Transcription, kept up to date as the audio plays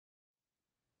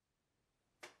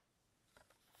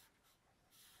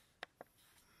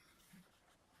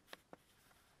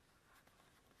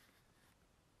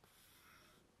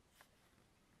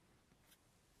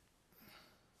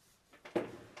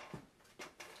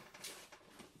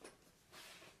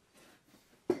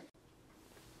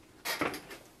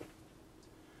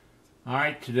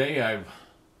Alright, today I've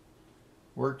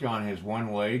worked on his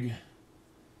one leg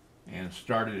and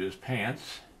started his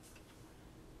pants.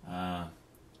 What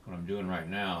I'm doing right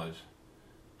now is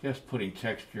just putting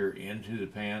texture into the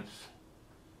pants.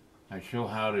 I show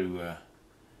how to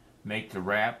make the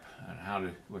wrap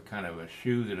and what kind of a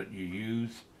shoe that you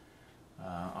use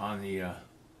on the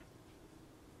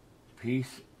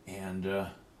piece, and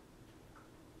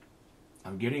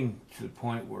I'm getting to the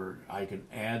point where I can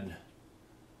add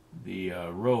the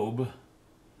robe,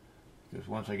 because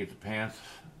once I get the pants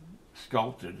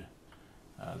sculpted,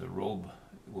 the robe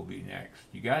will be next.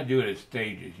 You got to do it in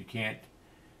stages. You can't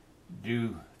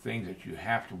do things that you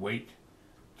have to wait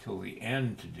till the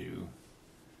end to do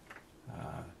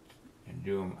and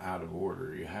do them out of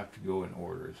order. You have to go in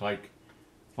order. It's like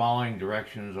following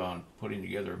directions on putting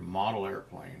together a model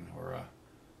airplane or a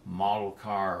model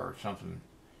car or something.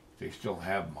 If they still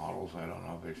have models, I don't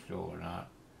know if they still or not.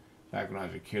 Back when I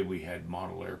was a kid, we had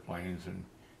model airplanes and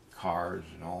cars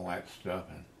and all that stuff,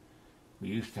 and we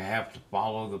used to have to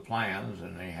follow the plans,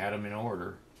 and they had them in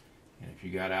order, and if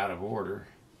you got out of order,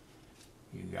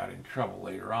 you got in trouble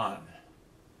later on.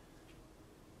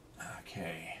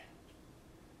 Okay,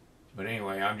 but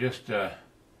anyway, I'm just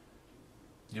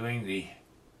doing the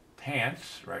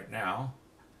pants right now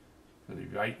for the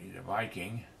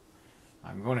Viking.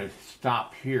 I'm going to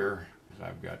stop here because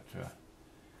I've got to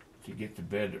get to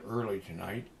bed early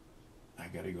tonight. I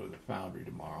got to go to the foundry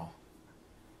tomorrow.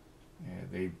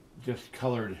 They just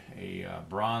colored a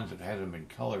bronze that hasn't been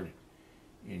colored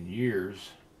in years,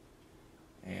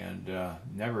 and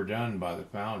never done by the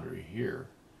foundry here.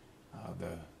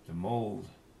 The mold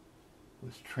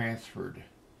was transferred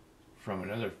from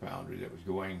another foundry that was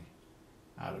going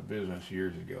out of business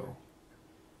years ago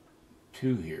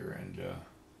to here, and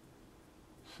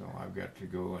so I've got to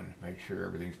go and make sure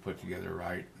everything's put together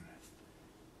right.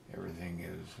 Everything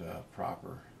is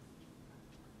proper.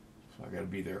 So I got to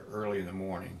be there early in the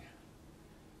morning,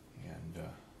 and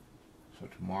so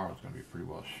tomorrow's going to be pretty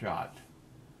well shot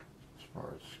as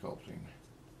far as sculpting.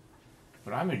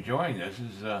 But I'm enjoying this.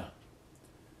 This is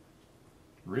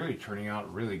really turning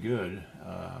out really good.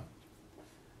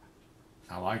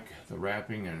 I like the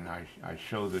wrapping, and I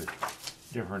show the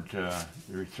different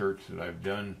research that I've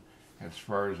done as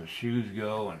far as the shoes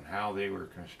go and how they were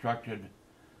constructed.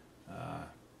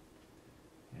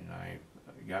 And I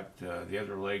got the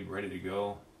other leg ready to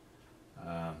go.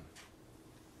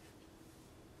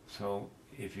 So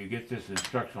if you get this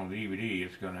instructional DVD,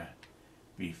 it's going to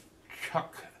be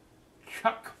chock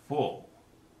full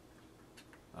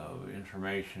of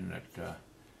information that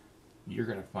you're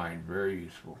going to find very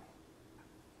useful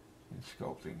in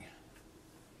sculpting.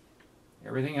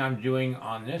 Everything I'm doing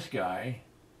on this guy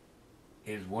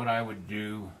is what I would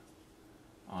do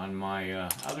on my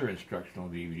other instructional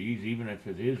DVDs. Even if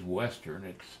it is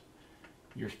Western,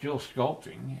 you're still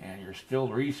sculpting, and you're still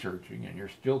researching, and you're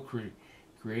still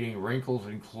creating wrinkles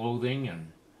in clothing,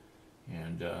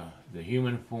 and the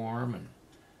human form, and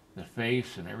the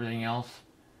face, and everything else.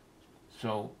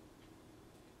 So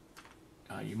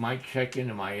you might check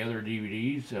into my other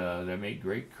DVDs that make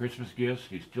great Christmas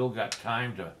gifts. You still got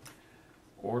time to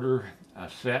order a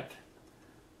set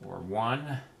or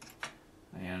one,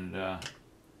 and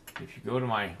if you go to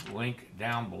my link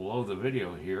down below the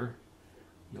video here,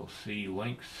 you'll see a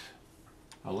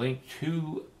link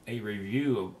to a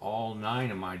review of all 9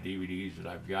 of my DVDs that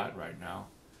I've got right now.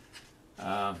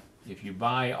 If you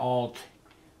buy all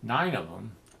 9 of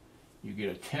them, you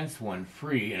get a 10th one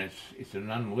free, and it's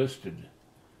an unlisted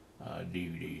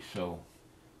DVD. So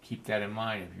keep that in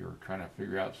mind if you're trying to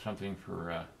figure out something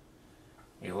for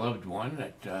a loved one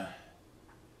that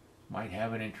might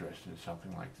have an interest in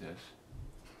something like this.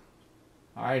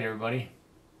 All right, everybody,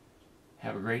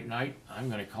 have a great night. I'm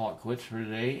going to call it quits for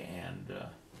today and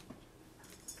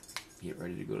get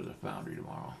ready to go to the foundry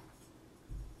tomorrow.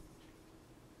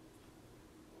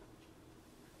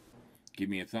 Give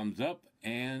me a thumbs up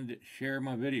and share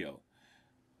my video.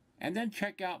 And then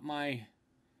check out my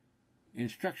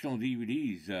instructional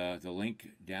DVDs, the link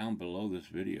down below this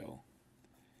video.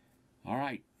 All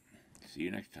right, see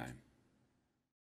you next time.